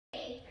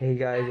Hey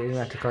guys, it's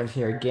Master Cards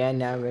here again.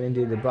 Now I'm going to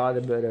do the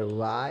Bodybuilder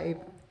Live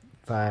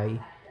by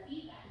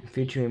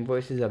featuring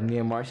voices of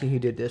Neil Morrissey, who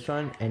did this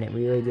one, and it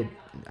really did.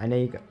 I know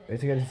you guys,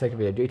 it's going to take a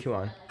video. 3, 2,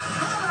 1.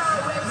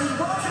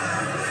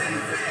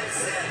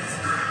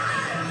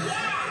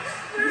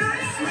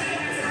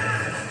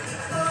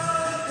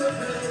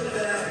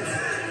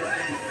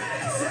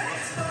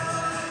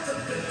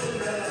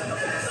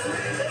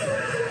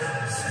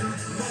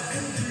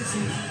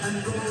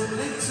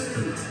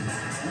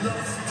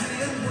 Lofty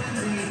and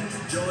windy,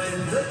 join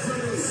the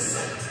crew.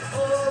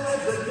 All of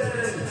the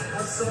gang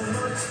have so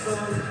much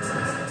fun.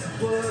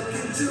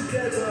 Working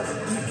together,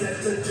 we get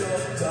the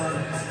job done.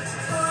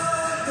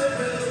 Bob the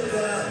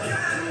Builder,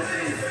 can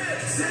we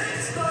fix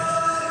it?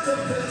 Bob the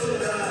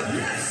Builder,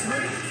 yes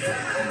we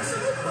can.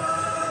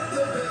 Bob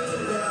the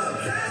Builder,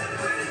 can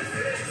we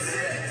fix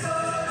it?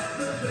 Bob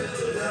the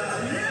Builder,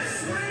 yes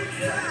we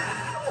can.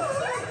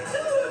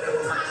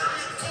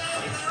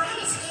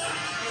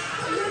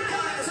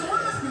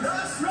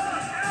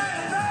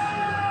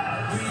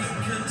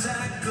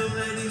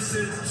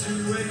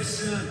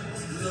 Situation,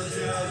 look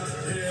out,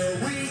 here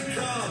we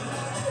come.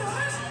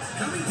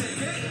 Can we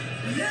dig it?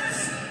 Yes.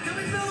 Can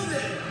we build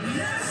it?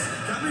 Yes.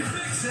 Can we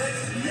fix it?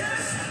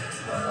 Yes.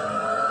 Bob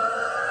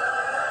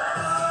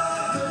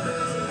the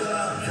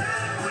Builder,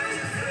 can we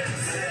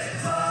fix it?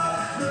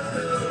 Bob the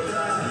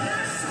Builder,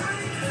 yes we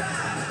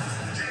can.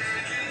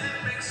 Digging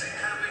and mixing,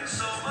 having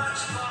so much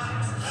fun.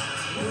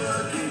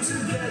 Working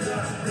together,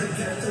 they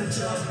get the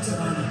job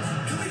done.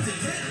 Can we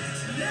dig it?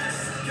 Yes.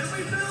 Can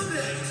we build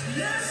it?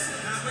 Yes.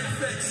 Can we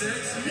fix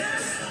it?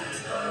 Yes.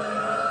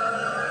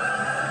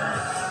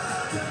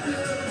 The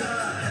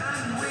Builder,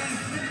 can we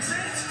fix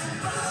it?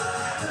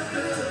 The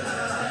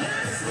Builder,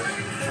 yes we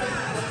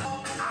can.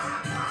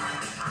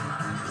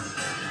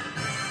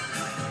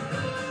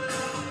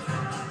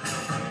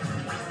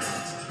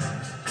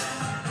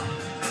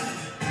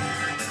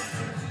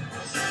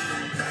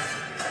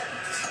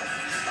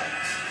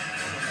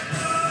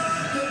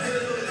 The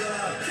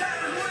Builder,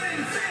 can we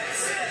fix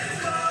it?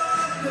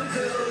 The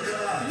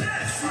Builder,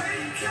 yes we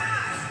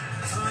can.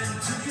 Time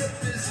to get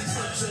busy,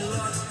 such a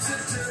lot to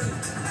do.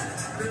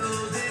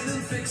 Building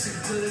and fixing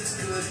till it's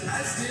good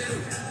as new.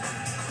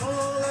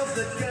 All of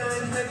the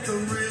gang make a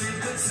really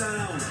good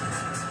sound.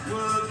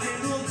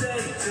 Working all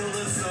day till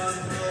the sun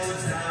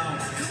goes down.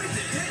 Can we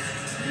dig it?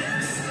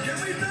 Yes. Can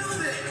we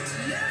build it?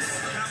 Yes.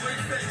 Can we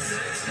fix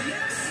it?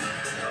 Yes.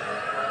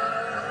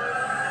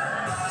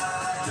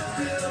 Bob the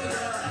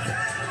Builder,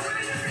 can we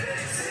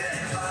fix it?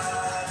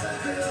 Bob the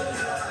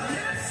Builder,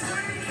 yes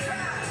we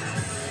can.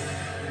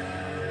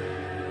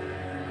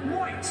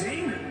 Right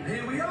team,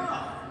 here we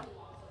are.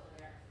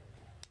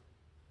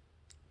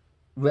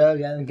 Well,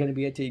 yeah, I'm going to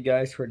be it to you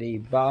guys for the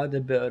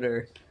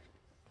Bodybuilder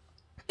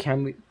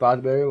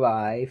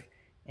Live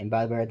and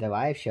Bodybuilder the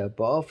Live Show.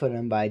 Both of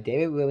them by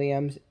David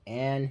Williams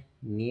and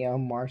Neil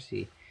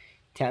Morrissey.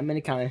 Tell me in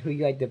the comments who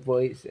you like the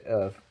voice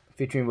of,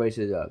 featuring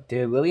voices of,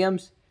 David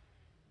Williams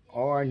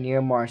or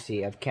Neil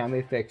Morrissey of Can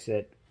We Fix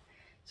It?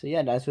 So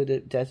yeah, that's what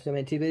the two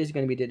videos is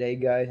going to be today,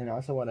 guys. And I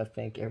also want to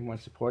thank everyone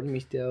supporting me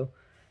still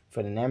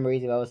for the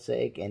memories of our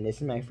sake. And this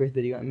is my first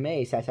video in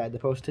May, so I decided to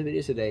post 2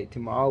 videos today.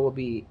 Tomorrow will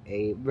be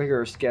a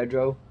regular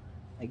schedule.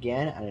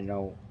 Again, I don't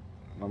know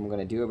if I'm going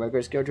to do a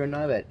regular schedule or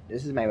not, but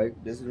this is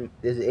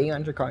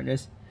 800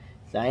 Cardinals.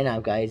 Sign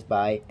out, guys.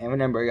 Bye. And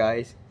remember,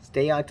 guys,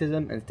 stay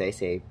autism and stay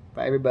safe.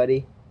 Bye,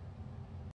 everybody.